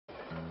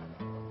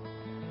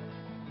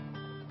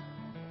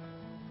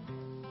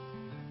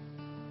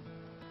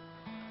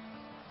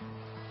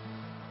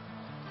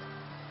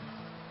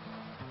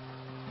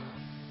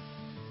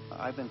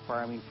I've been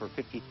farming for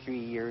 53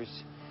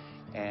 years,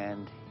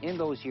 and in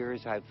those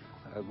years I've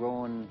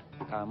grown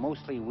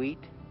mostly wheat,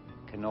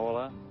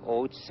 canola,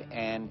 oats,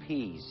 and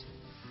peas.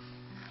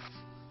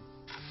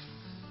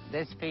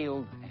 This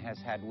field has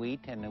had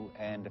wheat,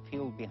 and the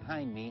field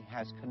behind me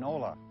has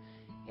canola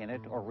in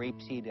it, or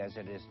rapeseed as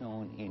it is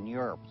known in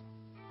Europe.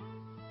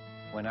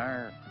 When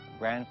our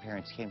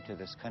grandparents came to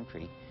this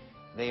country,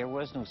 there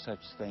was no such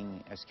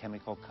thing as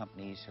chemical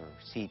companies or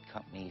seed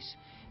companies,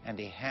 and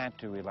they had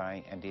to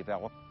rely and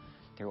develop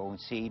their own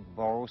seed,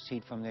 borrow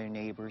seed from their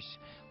neighbors,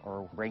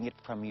 or bring it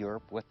from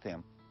Europe with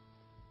them.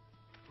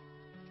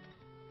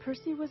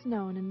 Percy was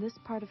known in this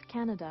part of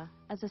Canada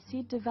as a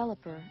seed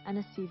developer and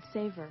a seed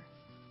saver.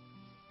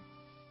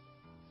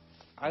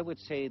 I would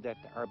say that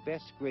our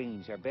best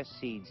grains, our best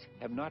seeds,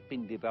 have not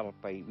been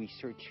developed by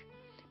research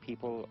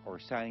people or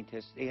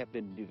scientists. They have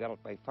been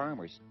developed by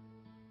farmers.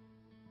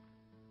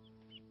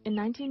 In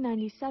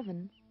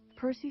 1997,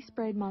 Percy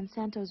sprayed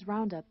Monsanto's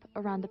Roundup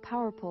around the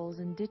power poles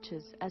and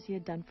ditches as he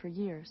had done for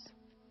years.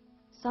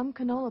 Some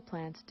canola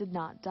plants did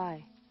not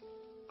die.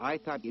 I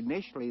thought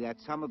initially that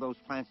some of those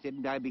plants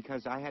didn't die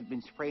because I had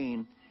been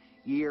spraying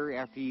year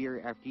after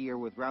year after year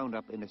with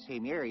Roundup in the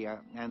same area,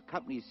 and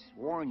companies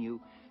warn you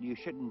you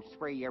shouldn't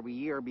spray every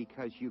year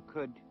because you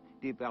could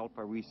develop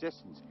a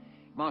resistance.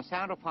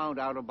 Monsanto found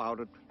out about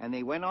it, and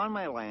they went on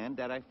my land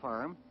that I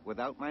farm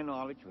without my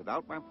knowledge,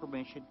 without my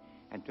permission,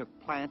 and took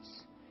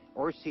plants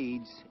or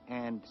seeds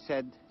and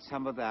said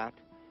some of that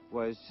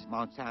was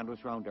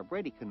Monsanto's Roundup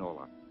Ready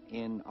canola.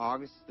 In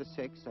August the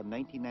 6th of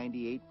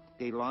 1998,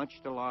 they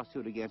launched a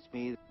lawsuit against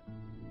me.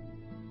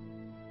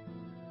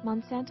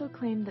 Monsanto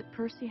claimed that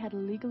Percy had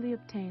illegally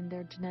obtained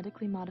their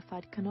genetically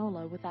modified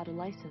canola without a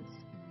license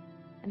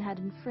and had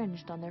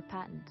infringed on their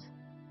patents.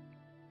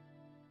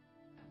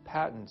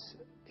 Patents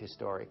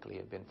historically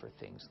have been for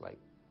things like,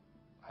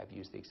 I've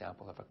used the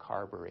example of a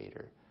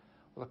carburetor.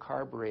 Well, a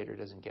carburetor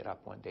doesn't get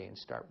up one day and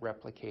start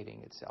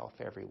replicating itself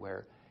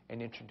everywhere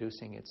and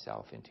introducing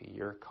itself into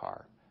your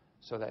car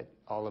so that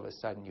all of a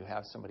sudden you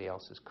have somebody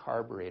else's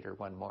carburetor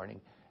one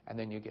morning and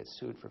then you get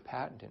sued for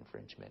patent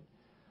infringement.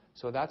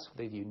 So that's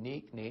the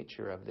unique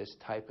nature of this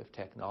type of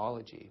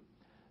technology,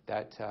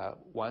 that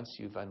once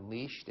you've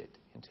unleashed it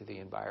into the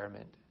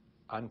environment,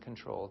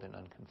 uncontrolled and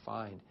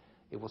unconfined,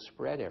 it will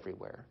spread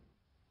everywhere.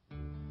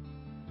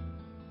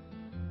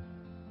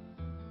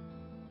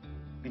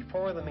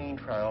 Before the main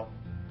trial,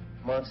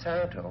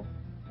 Monsanto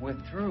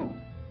withdrew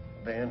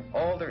then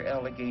all their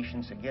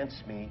allegations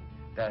against me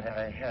that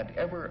I had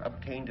ever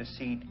obtained a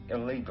seed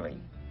illegally.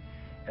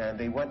 And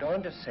they went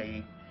on to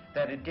say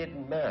that it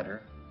didn't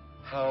matter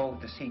how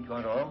the seed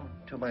got on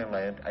to my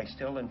land, I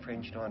still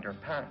infringed on their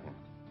patent.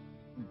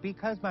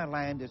 Because my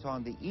land is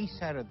on the east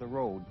side of the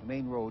road, the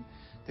main road,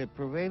 the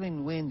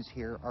prevailing winds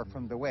here are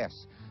from the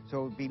west.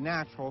 So it would be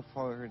natural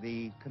for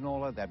the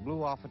canola that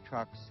blew off of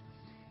trucks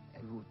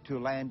to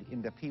land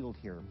in the field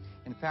here.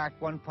 In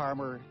fact, one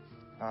farmer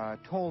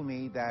told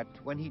me that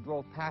when he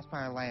drove past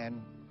my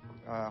land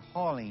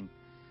hauling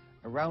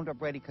a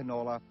Roundup Ready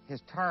canola,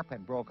 his tarp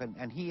had broken,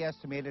 and he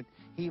estimated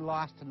he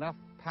lost enough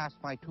past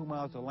my 2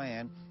 miles of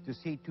land to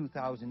seed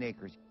 2,000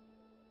 acres.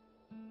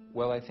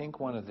 Well, I think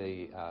one of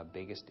the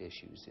biggest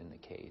issues in the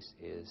case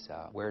is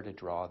where to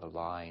draw the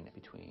line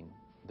between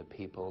the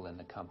people and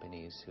the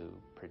companies who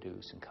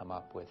produce and come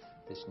up with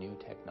this new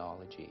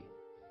technology.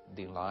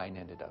 The line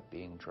ended up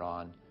being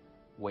drawn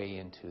way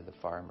into the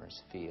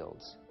farmers'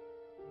 fields.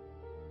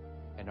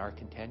 And our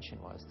contention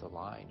was the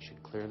line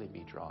should clearly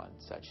be drawn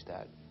such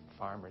that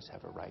farmers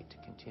have a right to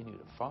continue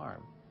to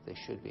farm. They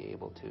should be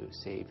able to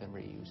save and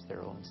reuse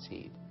their own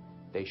seed.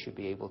 They should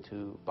be able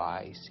to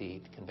buy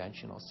seed,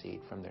 conventional seed,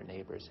 from their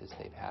neighbors as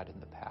they've had in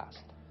the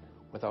past,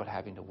 without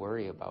having to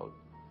worry about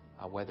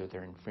whether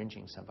they're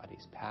infringing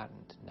somebody's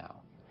patent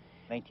now.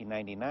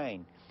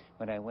 1999,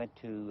 when I went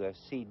to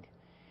seed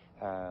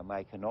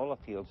my canola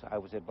fields, I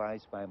was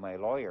advised by my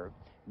lawyer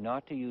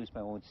not to use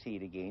my own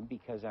seed again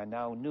because I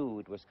now knew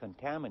it was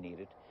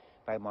contaminated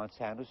by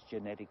Monsanto's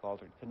genetic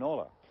altered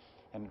canola.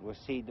 And it was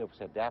seed that was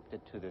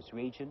adapted to this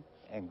region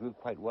and grew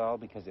quite well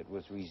because it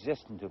was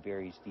resistant to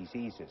various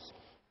diseases.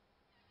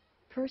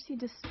 Percy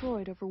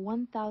destroyed over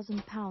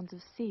 1,000 pounds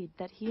of seed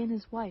that he and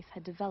his wife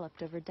had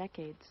developed over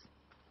decades.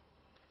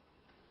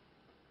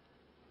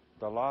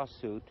 The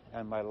lawsuit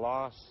and my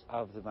loss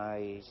of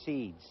my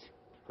seeds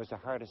was the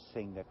hardest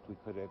thing that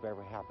could have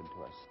ever happened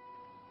to us.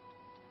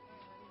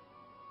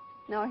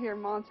 Now here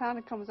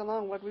Monsanto comes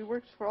along, what we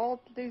worked for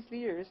all these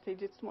years, they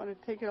just want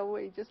to take it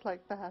away just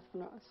like that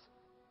from us.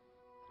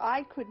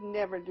 I could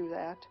never do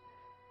that,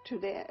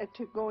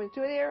 to go into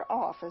their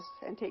office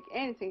and take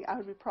anything. I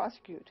would be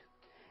prosecuted.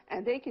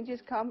 And they can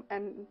just come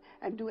and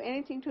do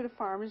anything to the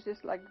farmers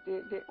just like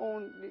they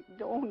own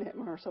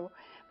them or so.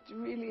 It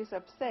really is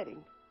upsetting.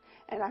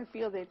 And I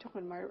feel they've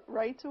taken my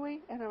rights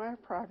away and my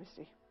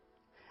privacy.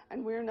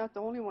 And we're not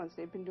the only ones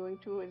they've been doing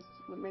to, as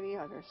many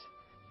others.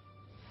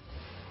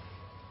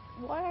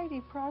 Why are they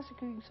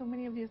prosecuting so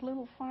many of these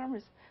little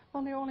farmers?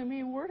 Well, they're only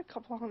maybe worth a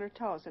couple of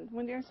 100,000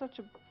 when they're such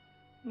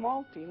a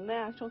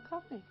multinational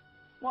company.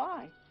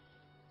 Why?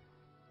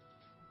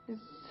 Is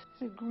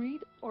it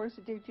greed, or is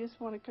it they just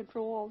want to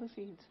control all the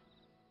seeds?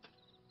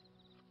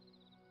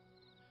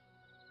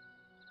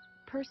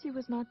 Percy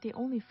was not the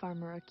only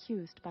farmer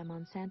accused by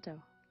Monsanto.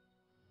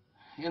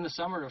 In the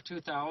summer of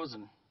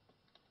 2000,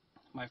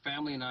 my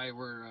family and I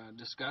were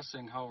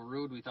discussing how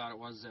rude we thought it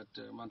was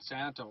that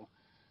Monsanto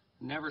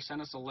never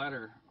sent us a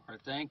letter or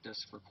thanked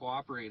us for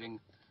cooperating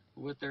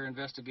with their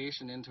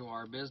investigation into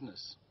our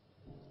business.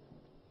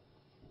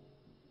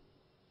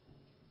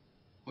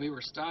 We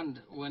were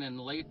stunned when in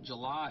late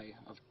July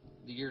of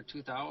the year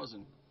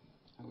 2000,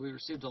 we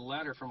received a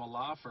letter from a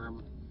law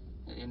firm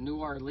in New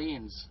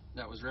Orleans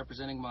that was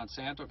representing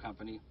Monsanto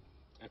Company,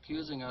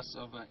 accusing us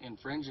of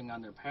infringing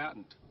on their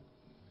patent.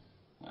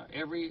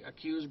 Every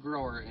accused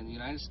grower in the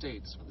United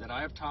States that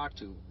I have talked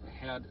to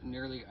had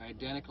nearly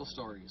identical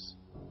stories.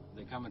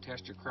 They come and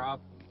test your crop.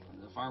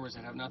 The farmers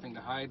that have nothing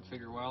to hide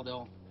figure, well,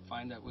 they'll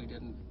find that we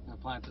didn't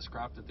plant this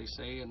crop that they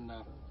say, and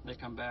they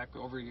come back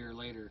over a year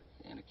later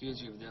and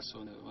accuse you of this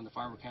when the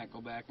farmer can't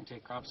go back and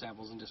take crop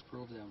samples and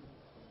disprove them.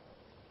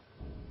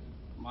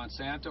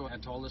 Monsanto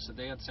had told us that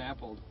they had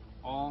sampled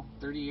all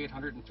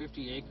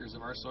 3,850 acres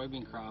of our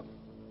soybean crop.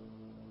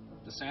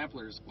 The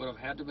samplers would have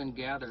had to have been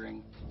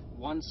gathering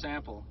one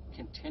sample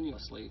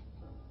continuously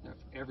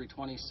every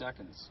 20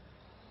 seconds.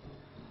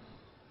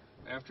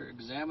 After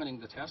examining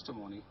the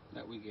testimony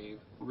that we gave,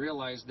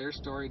 realized their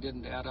story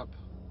didn't add up.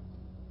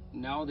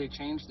 Now they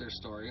changed their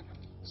story,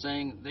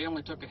 saying they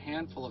only took a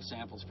handful of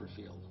samples per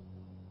field.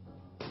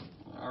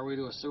 Are we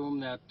to assume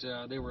that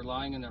they were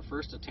lying in their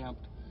first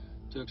attempt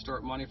to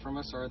extort money from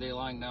us, or are they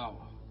lying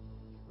now?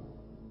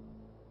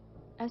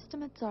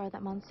 Estimates are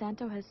that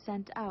Monsanto has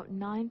sent out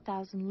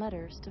 9,000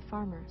 letters to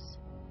farmers.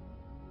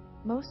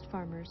 Most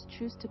farmers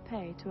choose to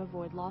pay to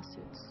avoid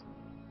lawsuits.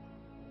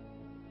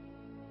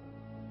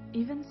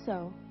 Even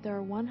so, there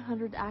are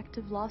 100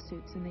 active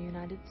lawsuits in the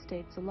United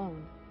States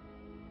alone.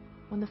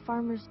 When the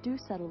farmers do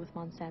settle with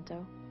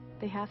Monsanto,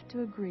 they have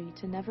to agree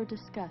to never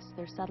discuss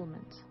their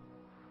settlement.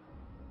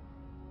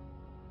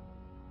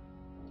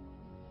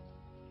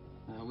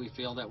 We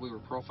feel that we were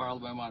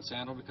profiled by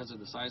Monsanto because of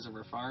the size of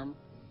our farm,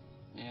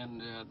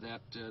 and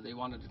that they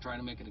wanted to try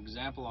to make an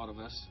example out of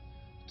us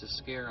to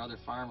scare other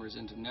farmers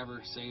into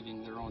never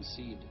saving their own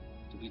seed,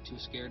 to be too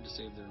scared to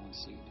save their own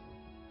seed.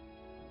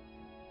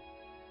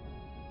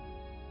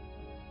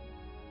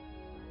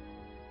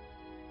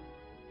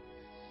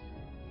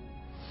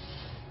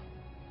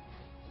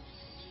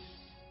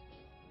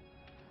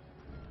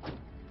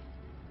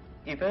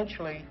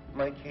 Eventually,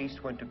 my case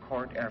went to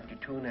court after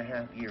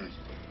 2.5 years,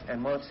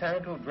 and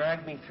Monsanto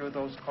dragged me through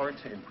those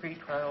courts in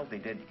pretrial. They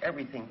did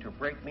everything to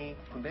break me,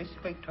 and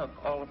basically took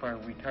all of our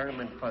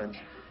retirement funds,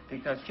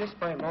 because just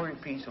my lawyer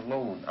fees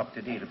alone, up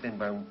to date, have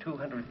been around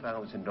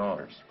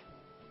 $200,000.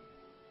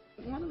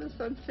 One of the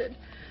sons said,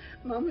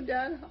 "Mom and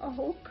Dad, I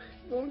hope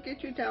it won't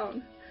get you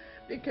down,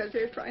 because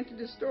they're trying to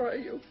destroy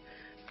you.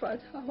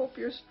 But I hope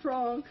you're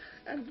strong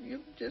and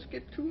you just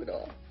get through it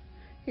all."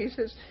 He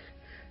says,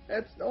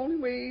 that's the only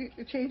way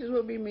the changes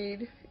will be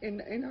made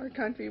in our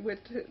country with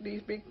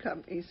these big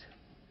companies.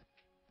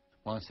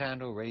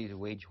 Monsanto ready to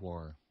wage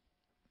war.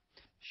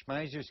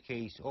 Schmeisser's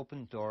case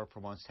opened the door for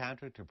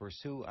Monsanto to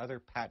pursue other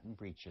patent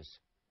breaches.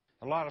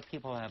 A lot of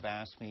people have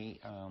asked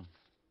me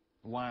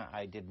why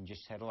I didn't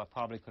just settle. I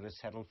probably could have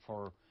settled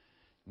for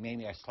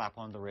maybe a slap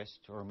on the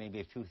wrist or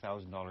maybe a few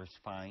 $1,000s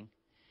fine.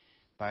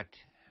 But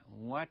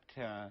what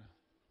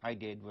I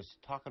did was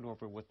talk it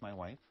over with my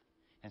wife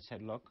and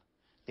said, look,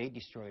 they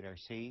destroyed our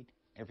seed,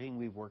 everything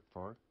we've worked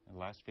for in the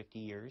last 50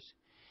 years,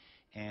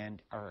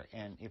 and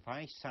if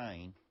I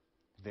sign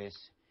this,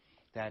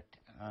 that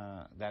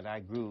I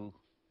grew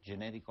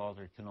genetic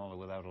altered canola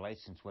without a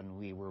license when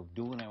we were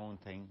doing our own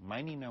thing,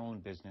 minding our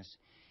own business,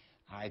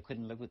 I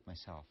couldn't live with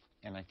myself.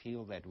 And I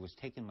feel that it was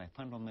taking my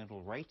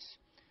fundamental rights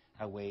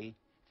away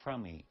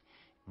from me.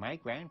 My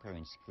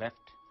grandparents left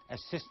a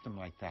system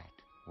like that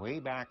way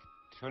back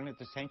turn of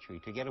the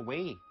century to get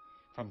away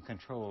from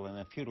control and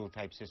a feudal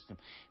type system.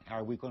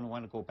 Are we going to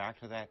want to go back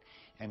to that?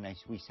 And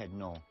we said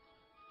no.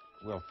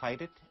 We'll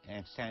fight it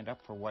and stand up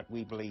for what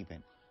we believe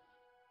in.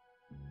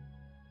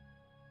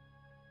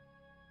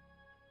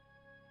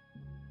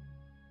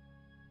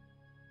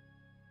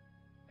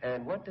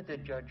 And what did the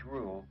judge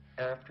rule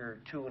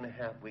after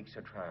 2.5 weeks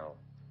of trial?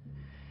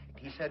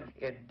 He said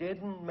it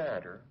didn't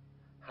matter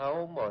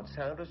how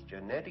Monsanto's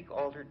genetic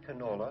altered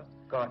canola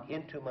got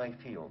into my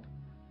field.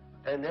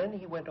 And then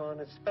he went on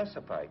and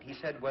specified. He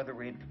said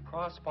whether it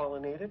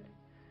cross-pollinated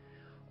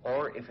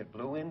or if it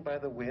blew in by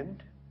the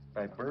wind,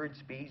 by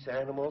birds, bees,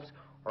 animals,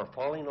 or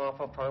falling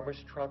off a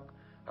farmer's truck,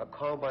 a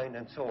combine,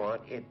 and so on,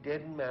 it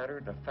didn't matter.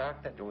 The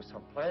fact that there was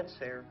some plants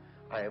there,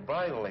 I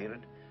violated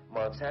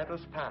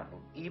Monsanto's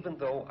patent, even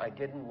though I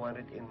didn't want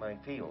it in my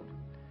field.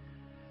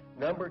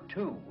 Number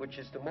 2, which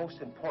is the most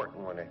important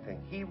one, I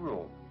think, he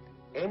ruled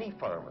any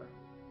farmer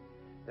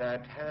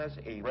that has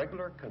a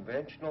regular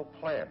conventional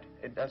plant,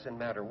 it doesn't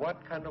matter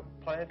what kind of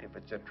plant, if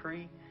it's a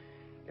tree,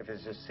 if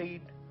it's a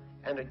seed,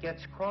 and it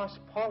gets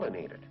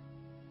cross-pollinated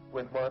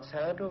with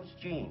Monsanto's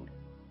gene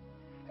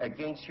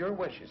against your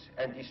wishes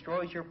and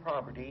destroys your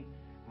property,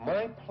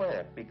 my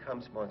plant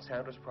becomes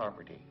Monsanto's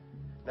property.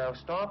 Now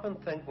stop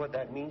and think what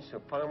that means to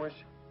farmers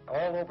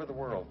all over the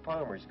world,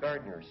 farmers,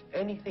 gardeners,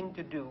 anything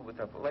to do with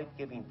a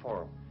life-giving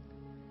form.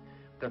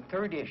 The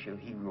third issue,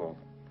 he ruled,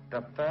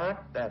 the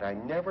fact that I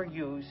never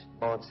used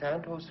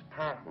Monsanto's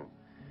patent,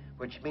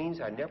 which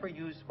means I never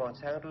used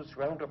Monsanto's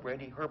Roundup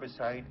Ready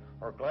herbicide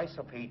or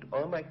glyphosate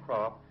on my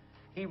crop,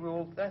 he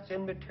ruled that's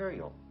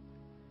immaterial.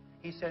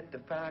 He said the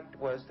fact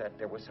was that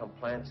there were some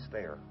plants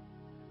there.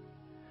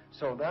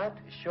 So that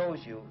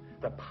shows you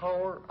the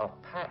power of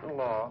patent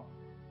law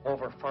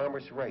over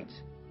farmers'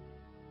 rights.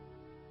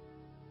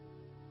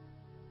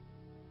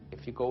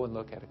 If you go and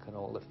look at a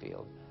canola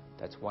field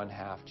that's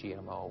 1/2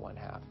 GMO,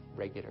 1/2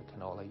 regular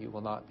canola, you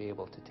will not be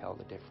able to tell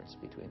the difference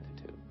between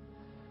the two.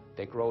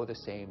 They grow the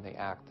same, they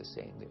act the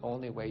same. The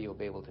only way you'll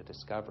be able to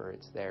discover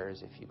it's there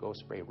is if you go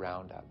spray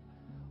Roundup.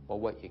 Well,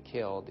 what you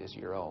killed is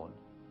your own,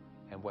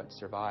 and what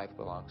survived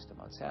belongs to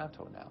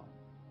Monsanto now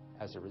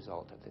as a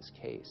result of this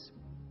case.